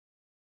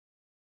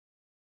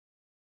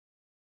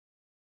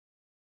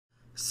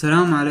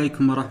السلام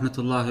عليكم ورحمة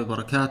الله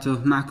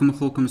وبركاته. معكم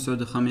أخوكم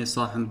سعود الخميس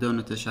صاحب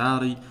مدونة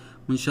أشعاري،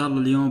 وإن شاء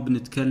الله اليوم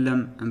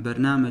بنتكلم عن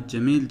برنامج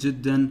جميل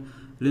جدا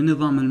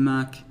لنظام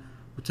الماك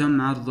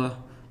وتم عرضه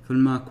في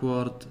الماك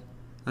وورد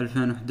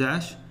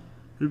 2011.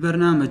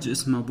 البرنامج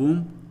اسمه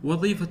بوم.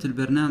 وظيفة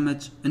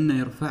البرنامج إنه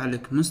يرفع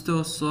لك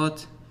مستوى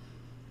الصوت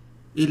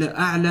إلى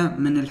أعلى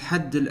من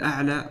الحد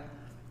الأعلى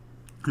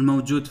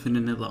الموجود في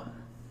النظام.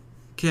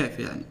 كيف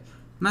يعني؟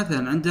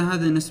 مثلا عند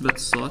هذه نسبة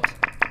الصوت،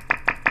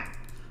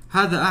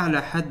 هذا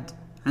أعلى حد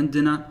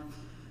عندنا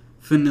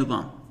في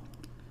النظام،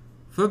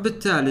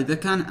 فبالتالي إذا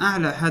كان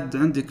أعلى حد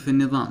عندك في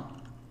النظام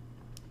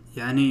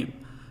يعني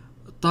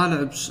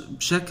طالع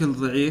بشكل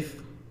ضعيف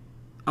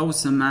أو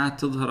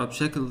السماعات تظهر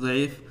بشكل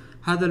ضعيف،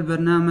 هذا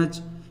البرنامج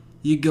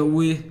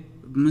يقويه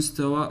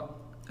بمستوى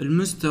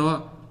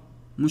المستوى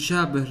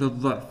مشابه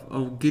للضعف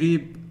أو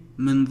قريب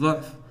من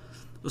ضعف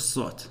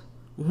الصوت،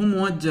 وهو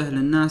موجه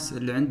للناس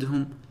اللي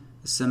عندهم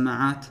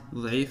السماعات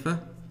ضعيفة،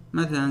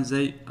 مثلا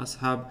زي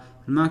أصحاب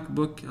الماك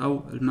بوك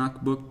أو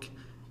الماك بوك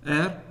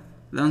اير،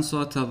 لأن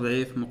صوتها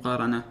ضعيف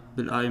مقارنة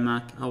بالاي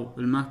ماك أو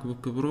الماك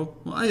بوك برو.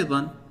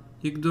 وأيضا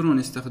يقدرون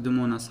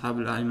يستخدمون أصحاب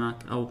الاي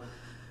ماك أو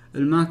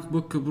الماك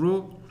بوك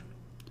برو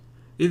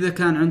إذا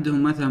كان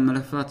عندهم مثلا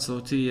ملفات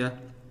صوتية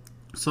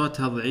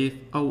صوتها ضعيف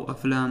أو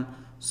أفلام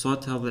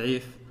صوتها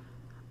ضعيف،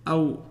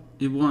 أو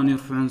يبغون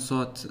يرفعون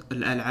صوت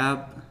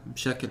الألعاب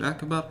بشكل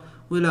أكبر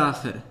وإلى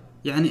آخره.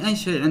 يعني أي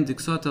شيء عندك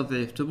صوته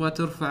ضعيف تبغى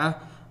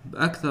ترفعه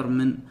بأكثر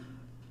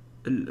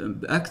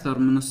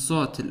من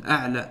الصوت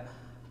الأعلى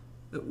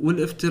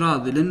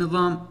والافتراضي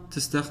للنظام،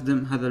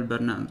 تستخدم هذا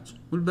البرنامج.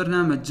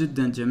 والبرنامج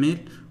جدا جميل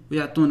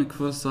ويعطونك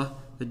فرصة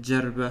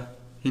تجربه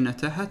هنا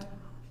تحت.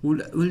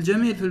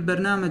 والجميل في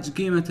البرنامج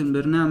قيمة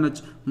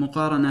البرنامج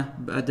مقارنة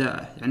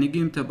بأدائه، يعني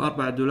قيمته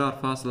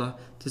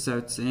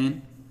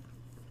 $4.99،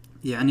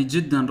 يعني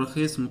جدا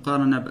رخيص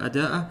مقارنة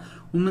بأدائه.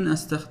 ومن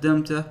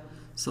استخدمته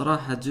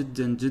صراحة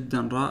جدا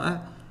جدا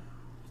رائع.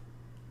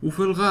 وفي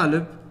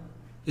الغالب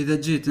إذا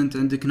جيت أنت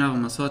عندك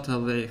نغمة صوتها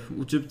ضعيف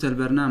وجبت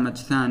البرنامج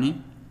ثاني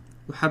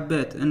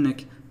وحبيت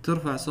أنك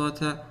ترفع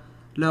صوتها،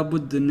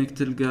 لابد أنك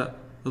تلقى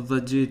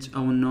الضجيج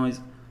أو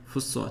النويز في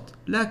الصوت.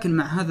 لكن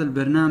مع هذا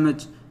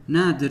البرنامج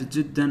نادر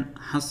جدا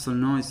حصل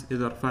نويز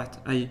إذا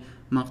رفعت أي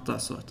مقطع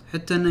صوت،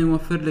 حتى أنه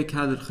يوفر لك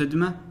هذه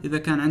الخدمة إذا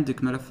كان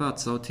عندك ملفات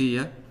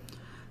صوتية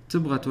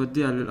تبغى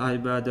توديها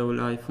للآيباد أو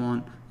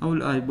الآيفون أو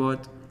الآيبود،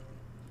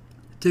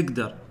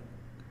 تقدر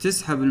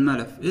تسحب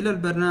الملف إلى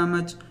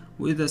البرنامج،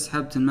 وإذا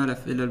سحبت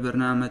الملف إلى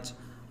البرنامج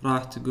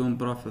راح تقوم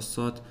برفع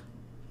الصوت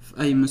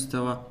في أي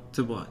مستوى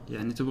تبغى،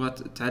 يعني تبغى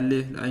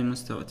تعليه لأي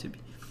مستوى تبي.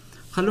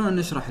 خلونا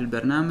نشرح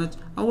البرنامج.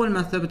 أول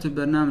ما ثبت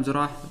البرنامج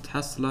راح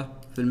تحصله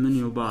في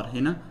المنيو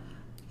بار.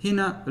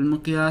 هنا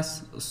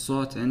المقياس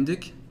الصوت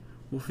عندك،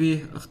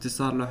 وفيه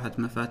اختصار لوحة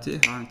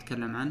مفاتيح راح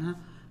نتكلم عنها.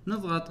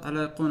 نضغط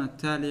على الأيقونة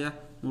التالية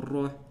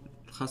ونروح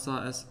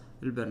لخصائص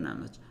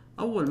البرنامج.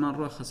 أول ما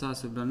نروح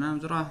خصائص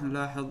البرنامج راح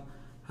نلاحظ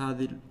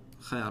هذه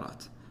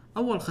الخيارات.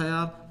 أول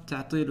خيار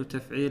تعطيل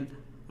وتفعيل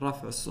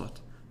رفع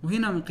الصوت،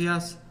 وهنا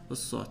مقياس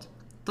الصوت.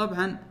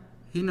 طبعا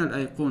هنا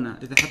الأيقونة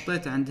إذا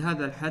حطيت عند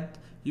هذا الحد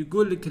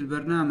يقول لك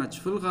البرنامج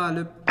في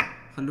الغالب،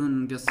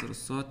 خلونا نقصر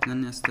الصوت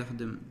لأني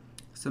أستخدم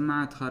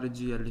سماعات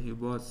خارجية اللي هي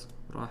بوز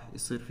راح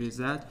يصير فيه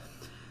إزعاج.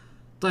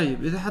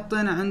 طيب إذا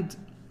حطينا عند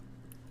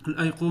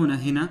الأيقونة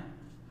هنا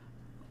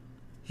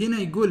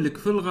يقول لك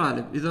في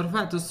الغالب إذا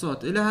رفعت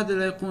الصوت إلى هذه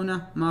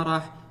الأيقونة ما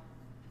راح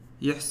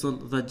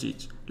يحصل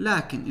ضجيج،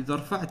 لكن إذا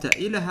رفعته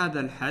إلى هذا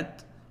الحد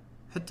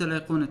حتى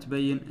الأيقونة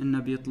تبين إنه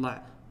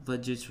بيطلع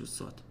ضجيج في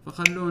الصوت.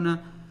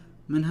 فخلونا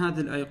من هذه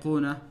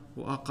الأيقونة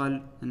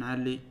وأقل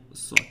نعلي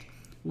الصوت.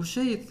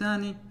 والشيء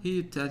الثاني هي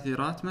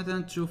التأثيرات،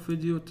 مثلا تشوف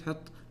فيديو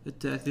تحط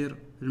التأثير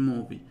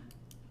الموفي،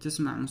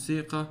 تسمع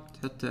موسيقى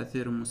تحط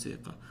تأثير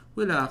الموسيقى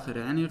وإلى آخره،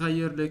 يعني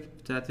يغير لك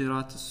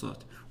تأثيرات الصوت.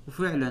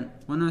 وفعلا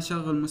وأنا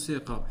أشغل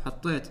موسيقى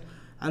وحطيت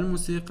على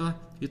الموسيقى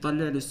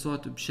يطلع لي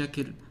الصوت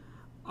بشكل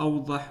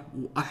أوضح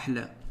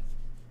وأحلى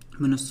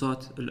من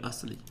الصوت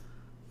الأصلي.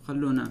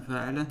 خلونا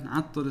نفعله،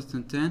 نعطل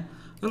الثنتين.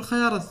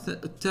 الخيار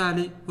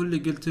التالي هو اللي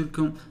قلت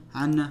لكم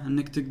عنه،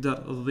 انك تقدر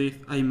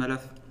تضيف اي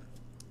ملف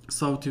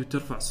صوتي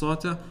وترفع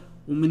صوته،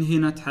 ومن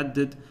هنا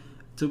تحدد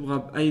تبغى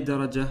بأي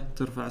درجة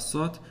ترفع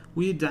الصوت،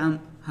 ويدعم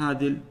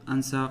هذه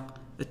الأنساق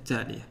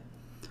التالية.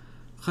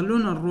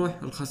 خلونا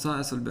نروح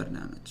لخصائص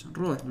البرنامج،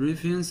 نروح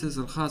بريفرنسز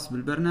الخاص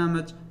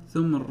بالبرنامج،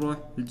 ثم نروح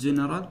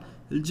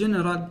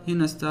الجنرال.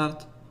 هنا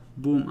ستارت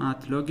بوم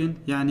ات لوجن،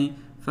 يعني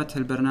فتح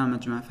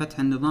البرنامج مع فتح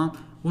النظام.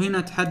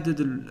 وهنا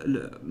تحدد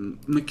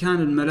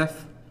مكان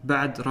الملف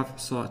بعد رفع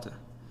صوته،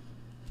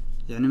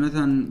 يعني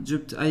مثلا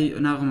جبت اي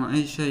نغمة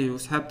اي شيء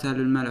وسحبتها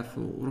للملف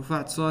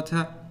ورفعت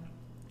صوتها،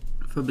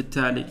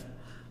 فبالتالي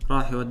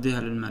راح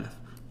يوديها للملف.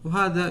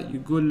 وهذا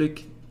يقول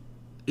لك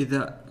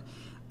اذا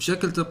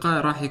بشكل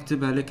تلقائي راح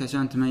يكتبها لك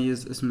عشان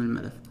تميز اسم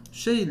الملف.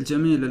 الشيء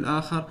الجميل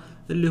الاخر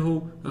اللي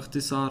هو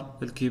اختصار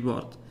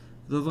الكيبورد،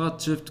 اذا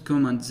ضغطت شيفت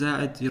كوماند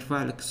زائد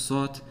يرفع لك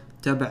الصوت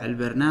تبع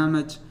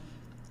البرنامج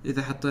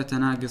إذا حطيته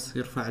ناقص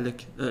يرفع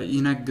لك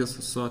ينقص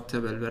الصوت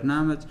تبع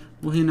البرنامج.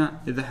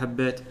 وهنا إذا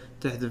حبيت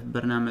تحذف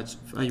برنامج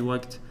في أي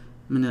وقت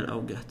من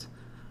الأوقات.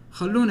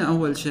 خلونا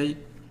أول شيء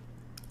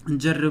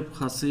نجرب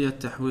خاصية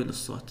تحويل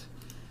الصوت.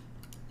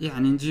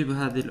 يعني نجيب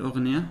هذه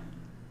الأغنية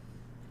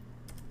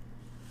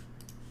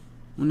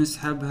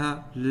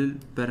ونسحبها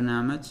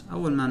للبرنامج.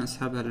 أول ما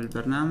نسحبها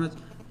للبرنامج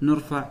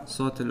نرفع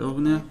صوت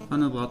الأغنية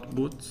ونضغط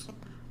بوتس،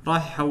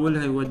 راح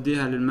يحولها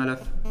يوديها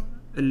للملف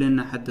اللي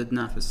لنا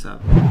حددناه في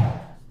السابق.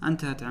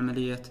 انتهت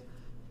عملية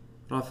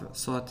رفع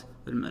صوت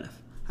الملف.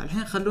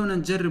 الحين خلونا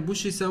نجرب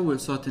وش يسوي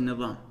صوت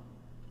النظام.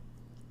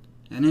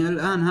 يعني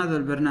الآن هذا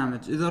البرنامج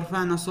إذا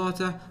رفعنا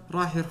صوته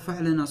راح يرفع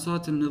لنا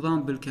صوت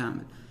النظام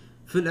بالكامل.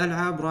 في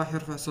الألعاب راح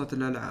يرفع صوت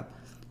الألعاب،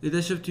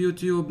 إذا شفت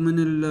يوتيوب من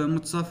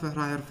المتصفح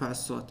راح يرفع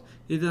الصوت،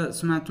 إذا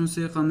سمعت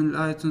موسيقى من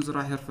الآيتونز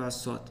راح يرفع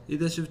الصوت،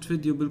 إذا شفت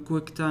فيديو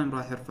بالكويك تايم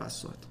راح يرفع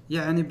الصوت،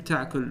 يعني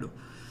بتاع كله.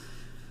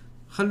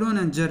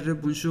 خلونا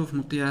نجرب ونشوف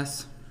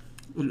مقياس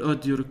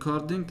الأوديو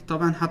ريكوردينج.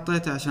 طبعا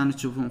حطيته عشان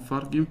تشوفون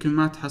فرق، يمكن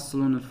ما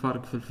تحصلون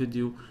الفرق في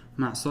الفيديو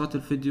مع صوت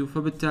الفيديو،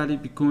 فبالتالي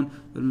بيكون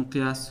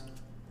المقياس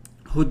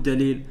هو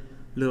الدليل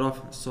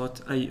لرفع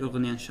صوت أي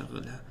أغنية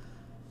نشغلها.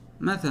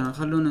 مثلا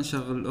خلونا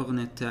نشغل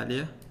الأغنية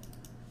التالية.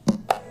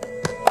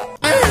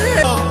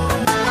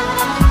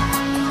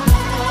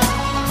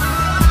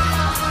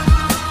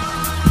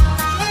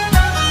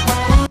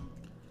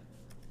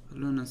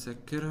 خلونا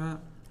نسكرها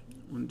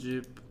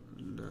ونجيب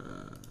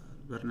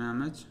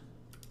البرنامج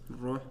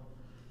نروح.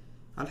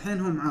 الحين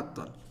هو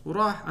معطل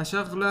وراح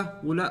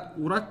أشغله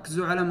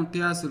وركزوا على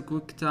مقياس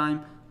الكويك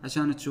تايم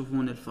عشان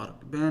تشوفون الفرق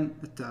بين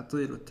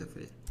التعطيل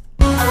والتفعيل.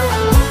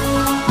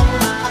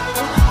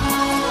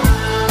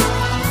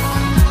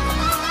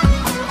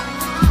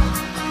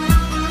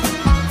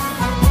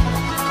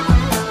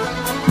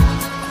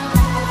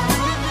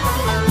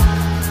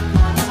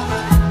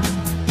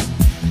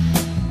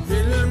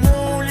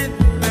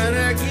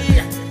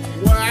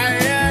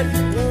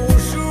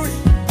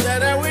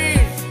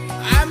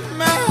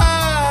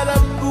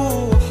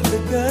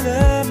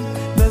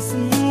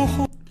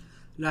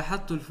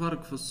 لاحظتوا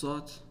الفرق في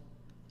الصوت؟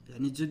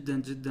 يعني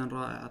جدا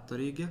رائع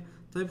الطريقة.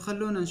 طيب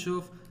خلونا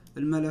نشوف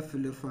الملف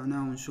اللي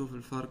رفعناه ونشوف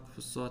الفرق في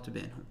الصوت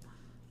بينهم.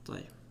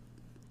 طيب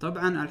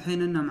طبعا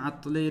الحين إننا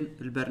معطلين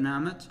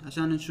البرنامج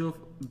عشان نشوف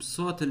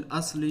بالصوت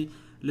الأصلي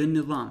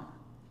للنظام،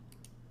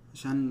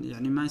 عشان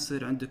يعني ما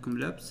يصير عندكم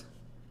لبس.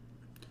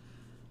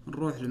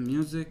 نروح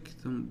للميوزك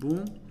ثم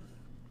بوم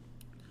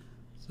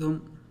ثم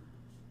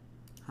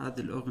هذه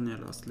الأغنية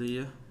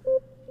الأصلية.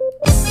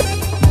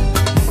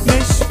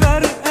 مش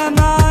فارقة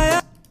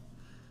معايا.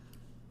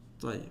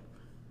 طيب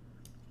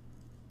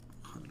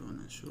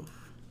خلونا نشوف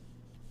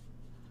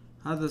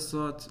هذا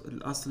الصوت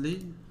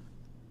الأصلي.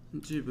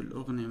 نجيب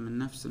الأغنية من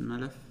نفس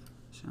الملف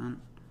عشان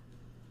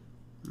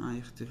ما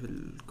يختفي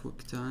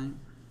الكويك تايم.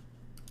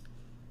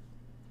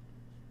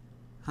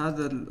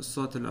 هذا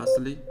الصوت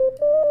الأصلي.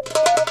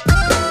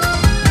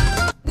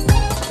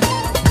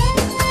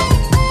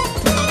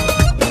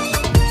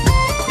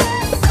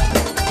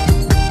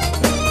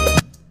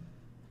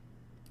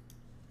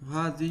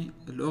 وهذه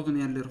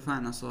الأغنية اللي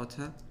رفعنا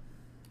صوتها.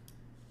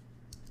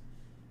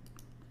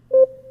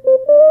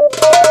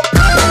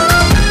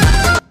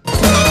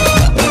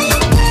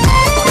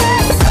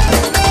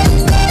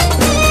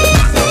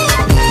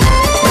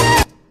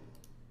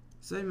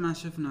 زي ما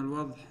شفنا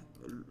الوضح،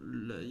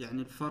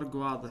 يعني الفرق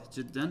واضح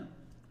جدا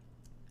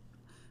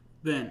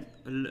بين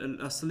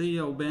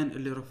الأصلية وبين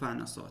اللي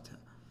رفعنا صوتها.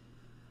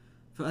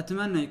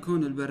 فأتمنى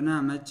يكون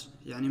البرنامج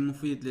يعني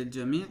مفيد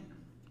للجميع.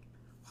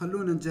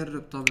 خلونا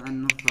نجرب طبعا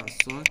نرفع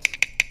الصوت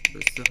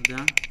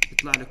باستخدام،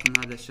 يطلع لكم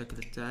هذا الشكل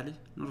التالي.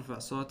 نرفع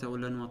صوته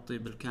ولا نوطيه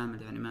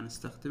بالكامل يعني ما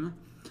نستخدمه.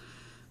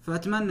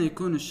 فأتمنى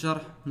يكون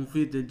الشرح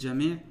مفيد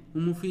للجميع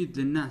ومفيد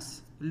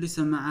للناس اللي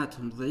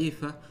سماعاتهم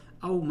ضعيفة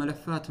أو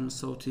ملفاتهم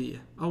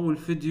الصوتية أو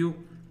الفيديو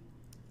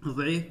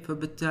ضعيف،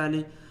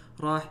 فبالتالي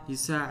راح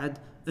يساعد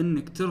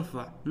انك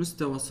ترفع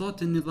مستوى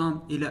صوت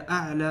النظام الى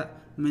اعلى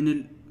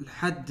من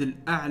الحد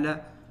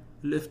الاعلى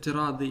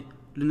الافتراضي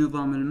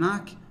لنظام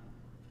الماك،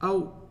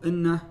 او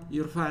انه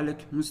يرفع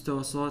لك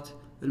مستوى صوت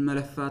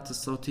الملفات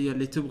الصوتية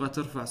اللي تبغى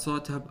ترفع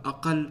صوتها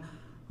باقل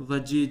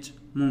ضجيج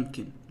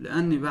ممكن.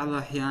 لاني بعض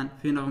الاحيان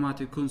في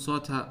نغمات يكون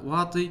صوتها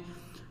واطي،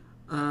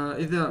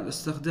 اذا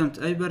استخدمت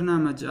اي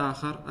برنامج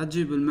اخر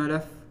اجيب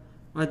الملف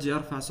واجي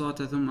ارفع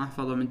صوته ثم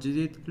احفظه من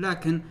جديد،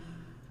 لكن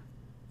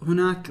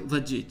هناك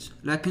ضجيج.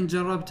 لكن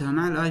جربتها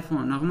مع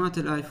الايفون، نغمات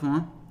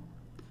الايفون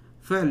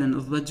فعلا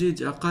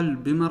الضجيج اقل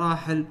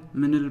بمراحل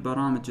من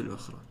البرامج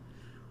الاخرى.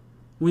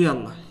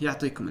 ويلا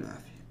يعطيكم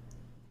العافية.